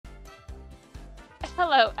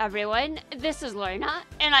Hello everyone, this is Lorna,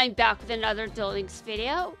 and I'm back with another Duelist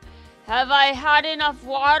video. Have I had enough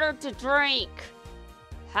water to drink?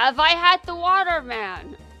 Have I had the water,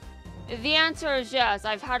 man? The answer is yes,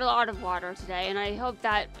 I've had a lot of water today, and I hope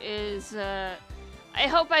that is, I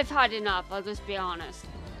hope I've had enough, I'll just be honest.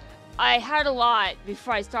 I had a lot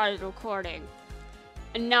before I started recording.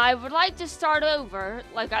 And now I would like to start over,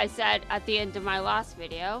 like I said at the end of my last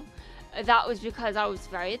video. That was because I was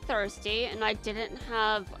very thirsty and I didn't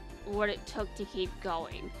have what it took to keep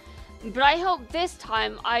going. But I hope this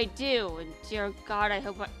time I do. And dear God, I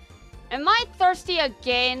hope I... Am I thirsty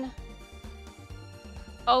again?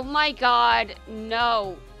 Oh my God,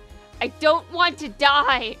 no. I don't want to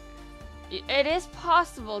die. It is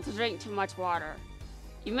possible to drink too much water.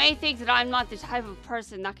 You may think that I'm not the type of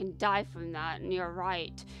person that can die from that, and you're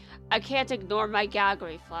right. I can't ignore my gag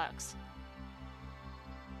reflex.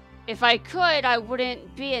 If I could, I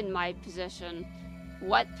wouldn't be in my position.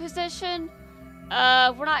 What position?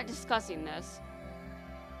 We're not discussing this.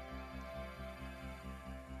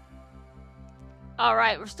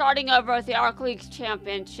 Alright, we're starting over with the Arc League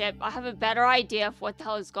Championship. I have a better idea of what the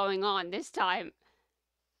hell is going on this time.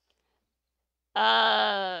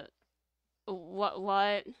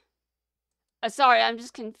 What? Sorry, I'm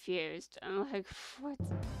just confused. I'm like, what?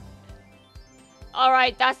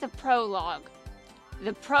 Alright, that's the prologue.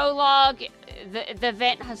 The prologue, the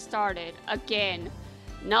event has started again.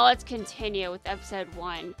 Now let's continue with episode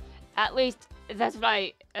 1. At least that's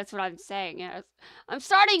what I'm saying. Yes. I'm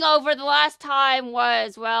starting over. The last time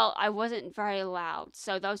was, well, I wasn't very loud,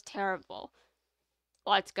 so that was terrible.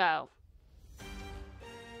 Let's go.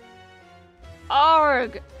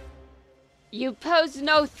 Arg! You pose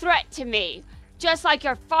no threat to me. Just like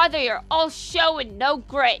your father, you're all show and no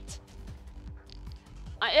grit.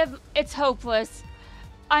 It's hopeless.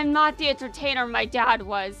 I'm not the entertainer my dad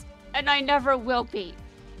was, and I never will be.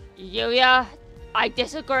 Yuya, I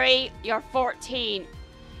disagree. You're 14.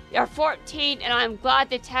 You're 14, and I'm glad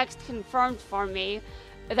the text confirmed for me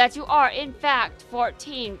that you are, in fact,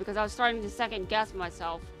 14, because I was starting to second guess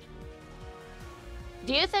myself.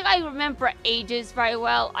 Do you think I remember ages very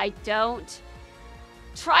well? I don't.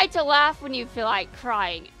 Try to laugh when you feel like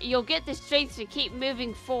crying. You'll get the strength to keep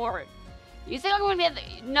moving forward. You think I'm gonna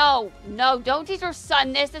be no, don't teach your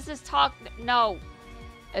son this. This is no.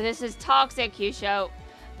 This is toxic, Yusho.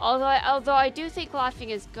 Although I do think laughing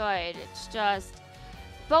is good. It's just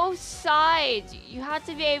both sides. You have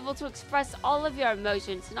to be able to express all of your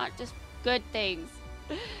emotions, not just good things.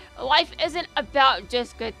 Life isn't about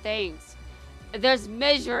just good things. There's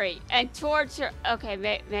misery and torture. Okay,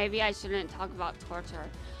 maybe I shouldn't talk about torture.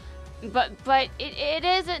 But it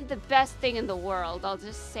isn't the best thing in the world. I'll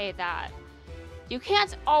just say that. You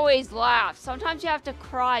can't always laugh. Sometimes you have to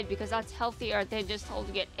cry because that's healthier than just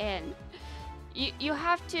holding it in. You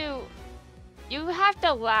have to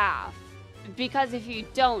laugh, because if you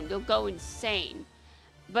don't, you'll go insane.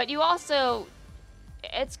 But you also,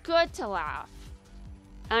 it's good to laugh.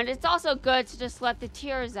 And it's also good to just let the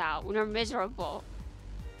tears out when you're miserable.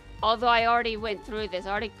 Although I already went through this. I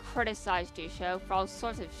already criticized Yusho for all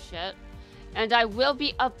sorts of shit. And I will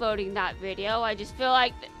be uploading that video. I just feel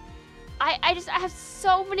like I have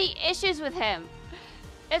so many issues with him.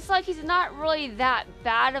 It's like he's not really that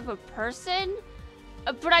bad of a person,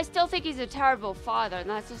 but I still think he's a terrible father, and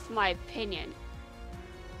that's just my opinion.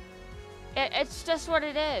 It's just what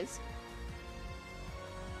it is.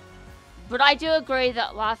 But I do agree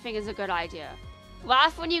that laughing is a good idea.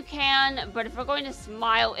 Laugh when you can, but if we're going to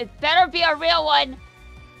smile, it better be a real one.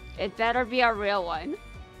 It better be a real one.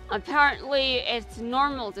 Apparently, it's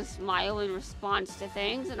normal to smile in response to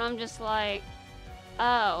things, and I'm just like,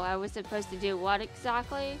 oh, I was supposed to do what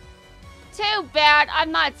exactly? Too bad,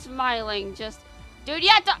 I'm not smiling, just, dude, you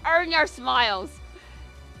have to earn your smiles.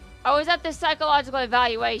 I was at the psychological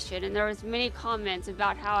evaluation, and there was many comments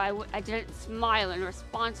about how I didn't smile in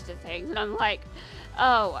response to things, and I'm like,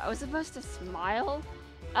 oh, I was supposed to smile?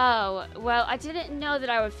 Oh, well, I didn't know that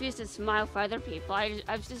I refused to smile for other people. I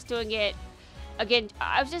was just doing it. Again,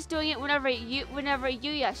 I was just doing it whenever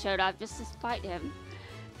Yuya showed up, just to spite him.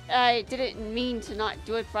 I didn't mean to not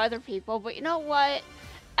do it for other people, but you know what?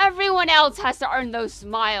 Everyone else has to earn those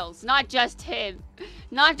smiles, not just him.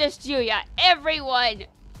 Not just Yuya, everyone!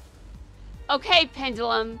 Okay,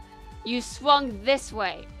 Pendulum, you swung this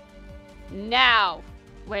way. Now,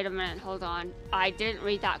 wait a minute, hold on. I didn't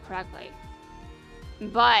read that correctly.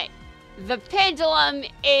 But the pendulum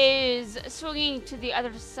is swinging to the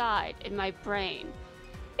other side in my brain.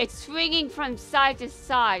 It's swinging from side to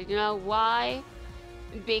side. You know why?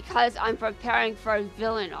 Because I'm preparing for a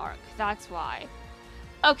villain arc. That's why.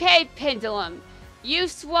 Okay, Pendulum. You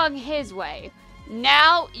swung his way.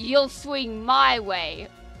 Now you'll swing my way.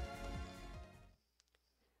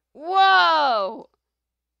 Whoa!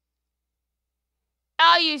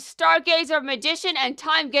 I'll use Stargazer Magician and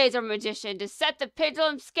Time Gazer Magician to set the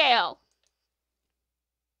pendulum scale.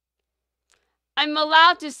 I'm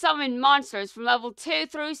allowed to summon monsters from level 2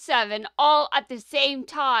 through 7 all at the same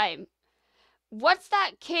time. What's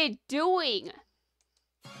that kid doing?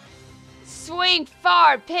 Swing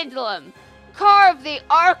far, pendulum. Carve the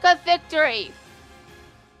arc of victory.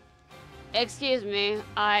 Excuse me.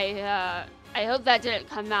 I hope that didn't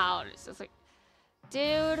come out. It's just like,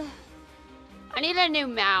 dude, I need a new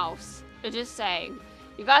mouse. Just saying.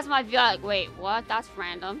 You guys might be like, wait, what? That's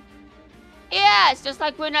random. Yeah, it's just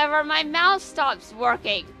like whenever my mouse stops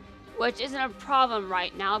working, which isn't a problem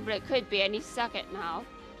right now, but it could be any second now.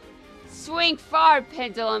 Swing far,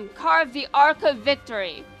 pendulum. Carve the arc of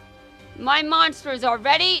victory. My monsters are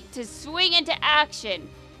ready to swing into action.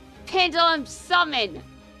 Pendulum summon.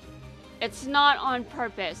 It's not on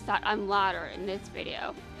purpose that I'm louder in this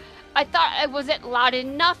video. I thought I wasn't loud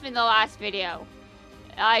enough in the last video.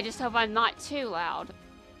 I just hope I'm not too loud.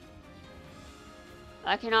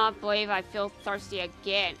 I cannot believe I feel thirsty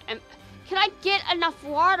again. And can I get enough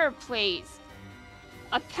water, please?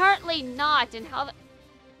 Apparently not. And how the...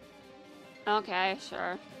 Okay,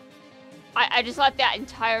 sure. I just let that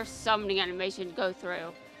entire summoning animation go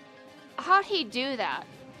through. How'd he do that?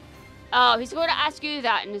 Oh, he's going to ask you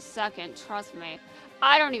that in a second. Trust me.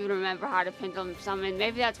 I don't even remember how to pendulum summon.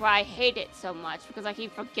 Maybe that's why I hate it so much. Because I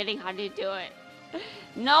keep forgetting how to do it.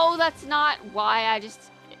 No, that's not why. I just...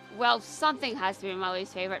 Well, something has to be my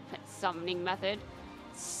least favorite summoning method.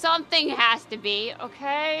 Something has to be,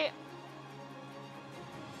 okay?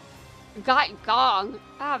 Got gong.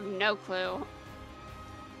 I have no clue.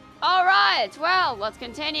 Alright, well, let's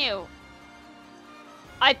continue.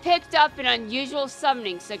 I picked up an unusual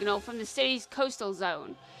summoning signal from the city's coastal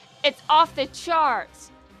zone. It's off the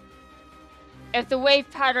charts. If the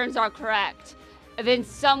wave patterns are correct, then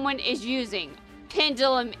someone is using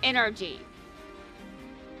pendulum energy.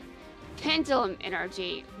 Pendulum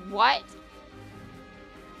energy. What?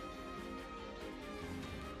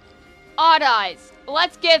 Odd Eyes.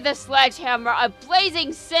 Let's give the sledgehammer a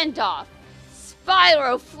blazing send-off.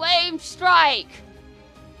 Spyro Flame Strike.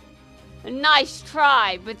 Nice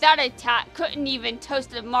try, but that attack couldn't even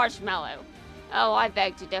toast a marshmallow. Oh, I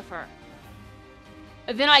beg to differ.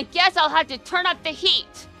 Then I guess I'll have to turn up the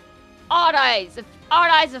heat. Odd Eyes.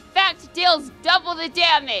 Odd Eyes effect deals double the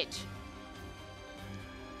damage.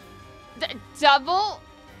 Double?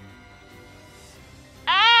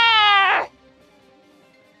 Ah!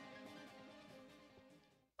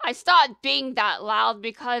 I stopped being that loud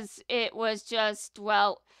because it was just,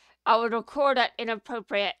 well, I would record at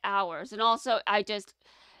inappropriate hours. And also, I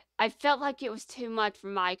felt like it was too much for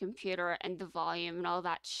my computer and the volume and all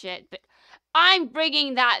that shit. But I'm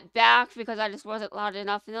bringing that back because I just wasn't loud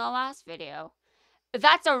enough in the last video.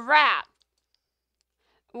 That's a wrap.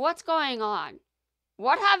 What's going on?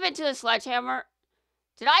 What happened to the sledgehammer?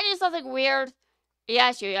 Did I do something weird?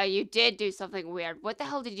 Yes, Yuya, you did do something weird. What the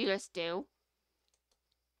hell did you just do?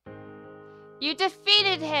 You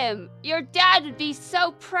defeated him! Your dad would be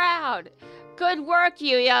so proud! Good work,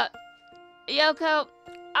 Yuya. Yoko,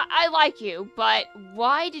 I like you, but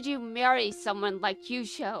why did you marry someone like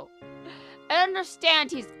Yusho? I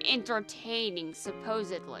understand he's entertaining,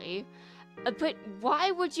 supposedly. But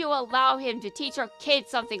why would you allow him to teach our kids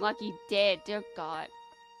something like he did? Dear God.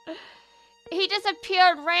 He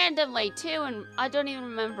disappeared randomly, too, and I don't even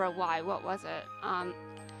remember why. What was it?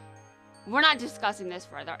 We're not discussing this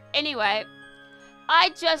further. Anyway, I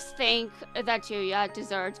just think that Yuya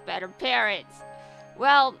deserves better parents.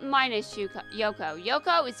 Well, minus Yoko.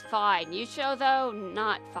 Yoko is fine. Yusho, though,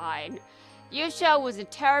 not fine. Yusho was a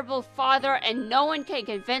terrible father, and no one can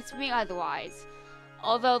convince me otherwise.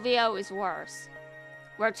 Although Leo is worse.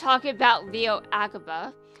 We're talking about Leo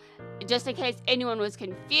Akaba. Just in case anyone was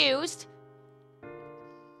confused.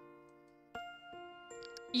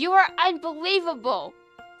 You are unbelievable.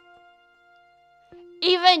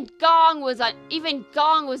 Even Gong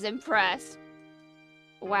was impressed.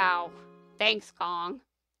 Wow. Thanks, Gong.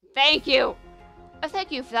 Thank you.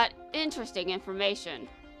 Thank you for that interesting information.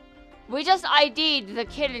 We just ID'd the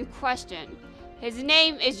kid in question. His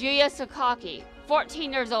name is Yuya Sakaki,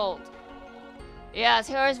 14 years old. Yes,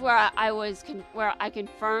 here's where I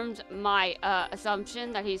confirmed my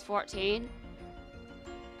assumption that he's 14.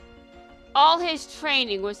 All his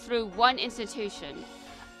training was through one institution,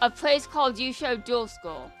 a place called Yusho Duel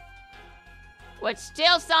School. Which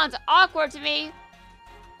still sounds awkward to me.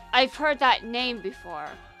 I've heard that name before.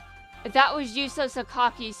 That was Yusho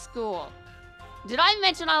Sakaki's school. Did I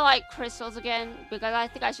mention I like crystals again? Because I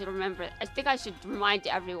think I should remember it. I think I should remind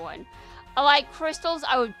everyone. I like crystals.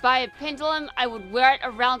 I would buy a pendulum. I would wear it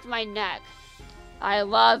around my neck. I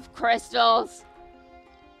love crystals.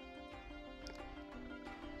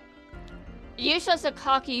 Yusho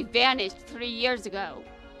Sakaki vanished 3 years ago.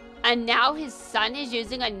 And now his son is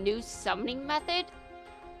using a new summoning method?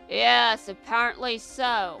 Yes, apparently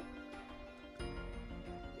so.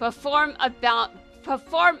 Perform a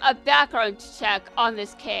background check on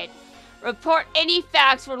this kid. Report any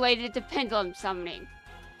facts related to pendulum summoning.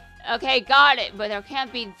 Okay, got it, but there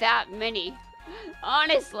can't be that many.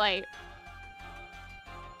 Honestly.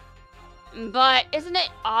 But isn't it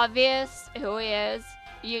obvious who he is?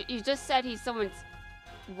 You just said he's someone's...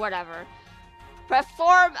 whatever.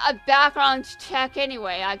 Perform a background check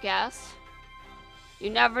anyway, I guess. You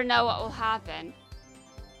never know what will happen.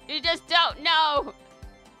 You just don't know!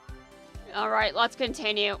 Alright, let's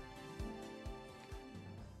continue.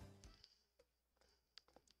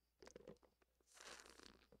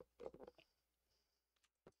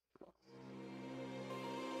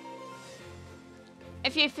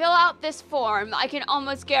 If you fill out this form, I can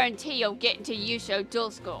almost guarantee you'll get into Yusho Duel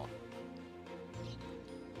School.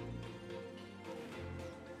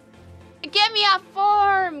 Give me a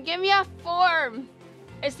form! Give me a form!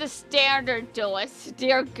 It's the standard duelist,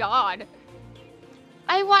 dear God.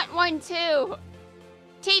 I want one too.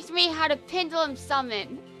 Teach me how to pendulum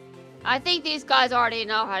summon. I think these guys already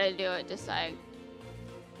know how to do it, just saying.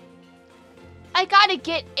 I gotta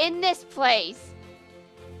get in this place.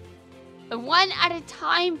 One at a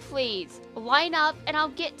time, please. Line up and I'll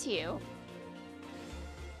get to you.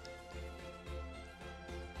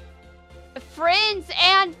 Friends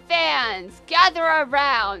and fans, gather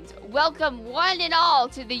around. Welcome one and all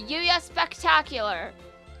to the Yuya Spectacular.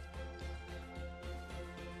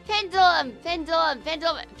 Pendulum, pendulum,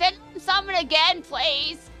 pendulum, pendulum summon again,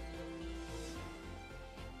 please.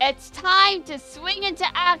 It's time to swing into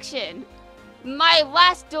action. My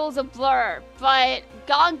last duel's a blur, but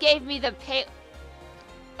Gong gave me the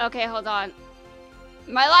Okay, hold on.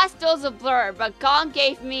 My last duel's a blur, but Gong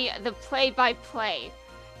gave me the play-by-play.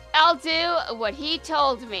 I'll do what he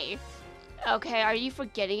told me. Okay, are you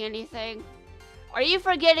forgetting anything? Are you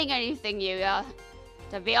forgetting anything, Yuya?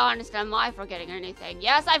 To be honest, am I forgetting anything?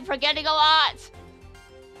 Yes, I'm forgetting a lot!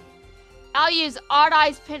 I'll use Odd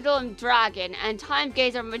Eye's Pendulum Dragon and Time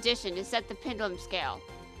Gazer Magician to set the pendulum scale.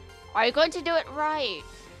 Are you going to do it right?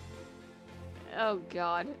 Oh,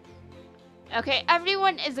 God. Okay,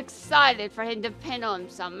 everyone is excited for him to pendulum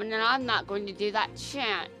summon, and I'm not going to do that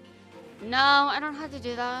chant. No, I don't have to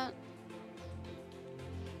do that.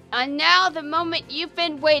 And now the moment you've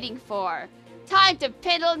been waiting for. Time to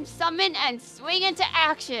pendulum summon and swing into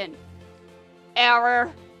action.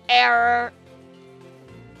 Error. Error.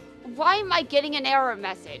 Why am I getting an error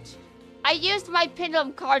message? I used my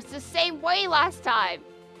pendulum cards the same way last time.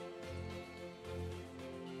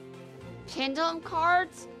 Pendulum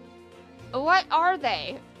cards? What are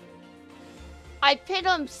they? I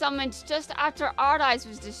pendulum summoned just after Odd Eyes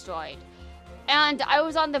was destroyed. And I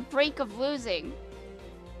was on the brink of losing.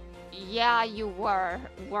 Yeah, you were,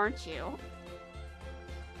 weren't you?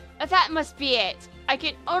 That must be it. I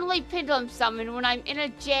can only pendulum summon when I'm in a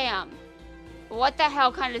jam. What the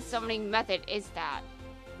hell kind of summoning method is that?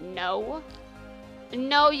 No.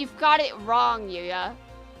 No, you've got it wrong, Yuya.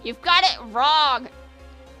 You've got it wrong.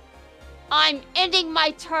 I'm ending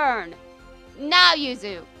my turn. Now,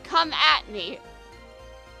 Yuzu, come at me.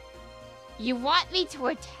 You want me to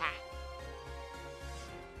attack?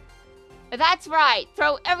 That's right.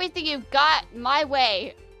 Throw everything you've got my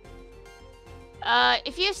way.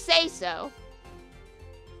 If you say so.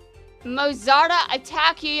 Mozarta,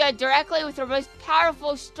 attack Yuya directly with her most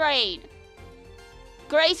powerful strain.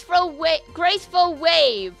 Graceful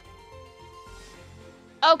wave.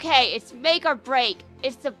 Okay, it's make or break.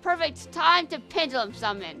 It's the perfect time to pendulum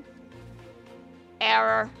summon.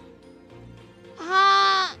 Error.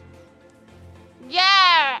 Huh?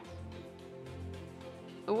 Yeah!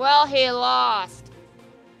 Well, he lost.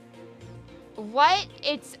 What?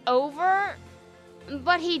 It's over?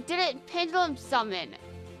 But he didn't pendulum summon.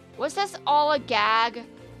 Was this all a gag?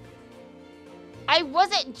 I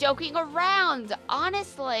wasn't joking around,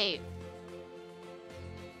 honestly.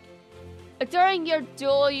 During your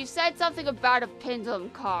duel, you said something about a pendulum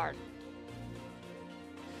card.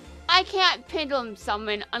 I can't pendulum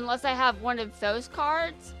summon unless I have one of those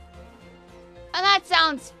cards. And that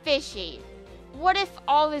sounds fishy. What if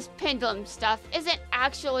all this pendulum stuff isn't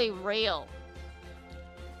actually real?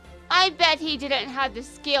 I bet he didn't have the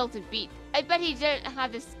skill to beat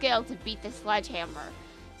the sledgehammer.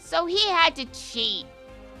 So he had to cheat.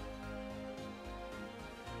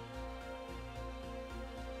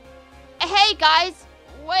 Wait, guys!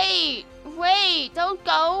 Wait! Wait! Don't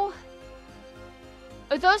go!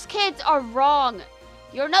 Those kids are wrong.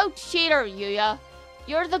 You're no cheater, Yuya.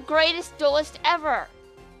 You're the greatest duelist ever.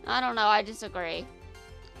 I don't know, I disagree.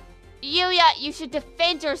 Yuya, you should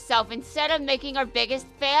defend yourself instead of making our biggest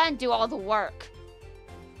fan do all the work.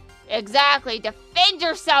 Exactly, defend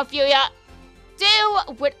yourself, Yuya!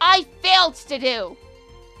 Do what I failed to do!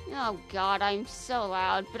 Oh god, I'm so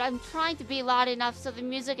loud, but I'm trying to be loud enough so the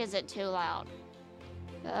music isn't too loud.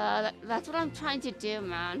 That's what I'm trying to do,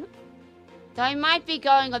 man. Though I might be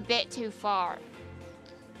going a bit too far.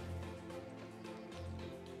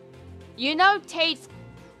 You know Tate's...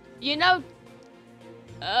 You know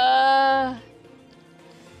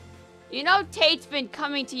Tate's been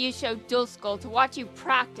coming to Yusho Duel School to watch you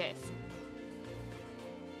practice.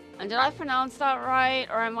 And did I pronounce that right?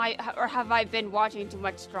 Or have I been watching too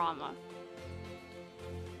much drama?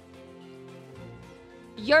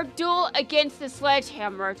 Your duel against the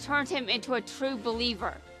sledgehammer turned him into a true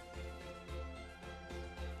believer.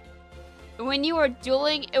 When you were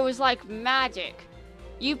dueling, it was like magic.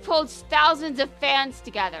 You pulled thousands of fans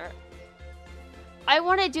together. I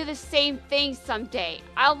want to do the same thing someday.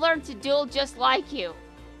 I'll learn to duel just like you.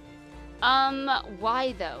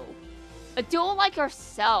 Why though? A duel like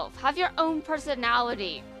yourself. Have your own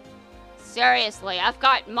personality. Seriously, I've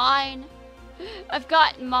got mine.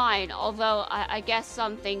 Although I guess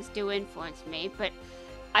some things do influence me, but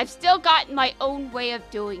I've still got my own way of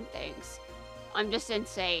doing things. I'm just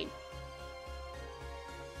insane.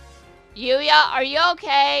 Yuya, are you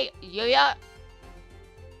okay? Yuya?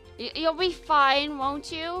 You'll be fine,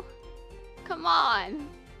 won't you? Come on.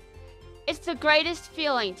 It's the greatest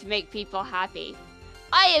feeling to make people happy.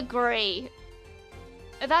 I agree.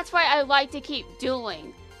 That's why I like to keep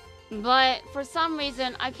dueling. But for some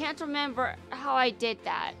reason, I can't remember how I did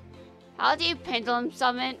that. How do you pendulum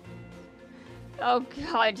summon? Oh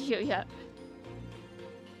god, Yuya.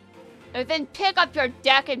 Then pick up your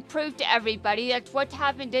deck and prove to everybody that what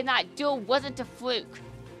happened in that duel wasn't a fluke.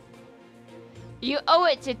 You owe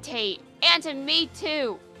it to Tate, and to me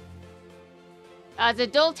too. As a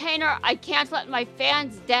duel-tainer, I can't let my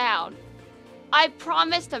fans down. I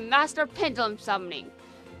promise to master pendulum summoning.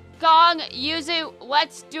 Gong, Yuzu,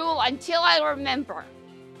 let's duel until I remember.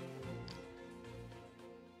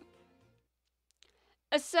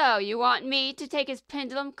 So, you want me to take his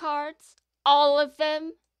pendulum cards? All of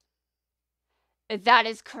them? That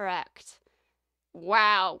is correct.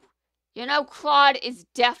 Wow. You know, Claude is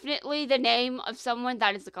definitely the name of someone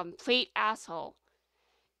that is a complete asshole.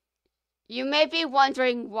 You may be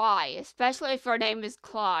wondering why, especially if your name is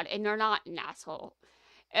Claude and you're not an asshole.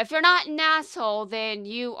 If you're not an asshole, then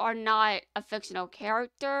you are not a fictional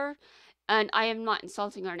character, and I am not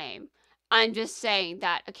insulting your name. I'm just saying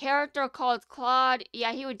that a character called Claude,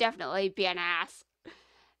 yeah, he would definitely be an ass.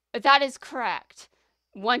 That is correct.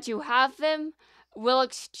 Once you have them, we'll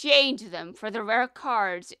exchange them for the rare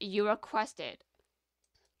cards you requested.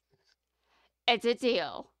 It's a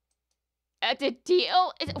deal. It's a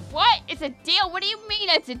deal? What? It's a deal? What do you mean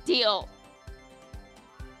it's a deal?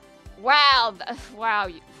 Wow.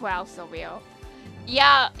 Wow, Silvio.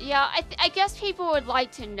 Yeah, I guess people would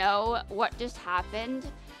like to know what just happened,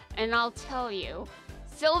 and I'll tell you.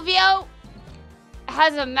 Silvio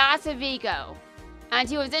has a massive ego. And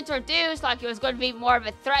he was introduced like he was going to be more of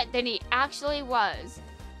a threat than he actually was.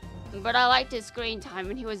 But I liked his screen time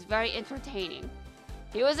and he was very entertaining.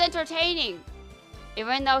 He was entertaining,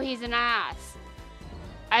 even though he's an ass.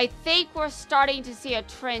 I think we're starting to see a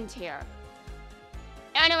trend here.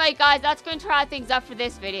 Anyway, guys, that's going to wrap things up for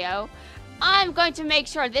this video. I'm going to make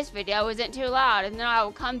sure this video isn't too loud, and then I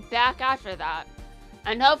will come back after that.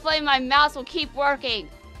 And hopefully my mouse will keep working.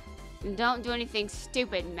 And don't do anything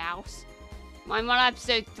stupid, mouse. I'm on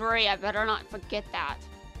episode 3, I better not forget that.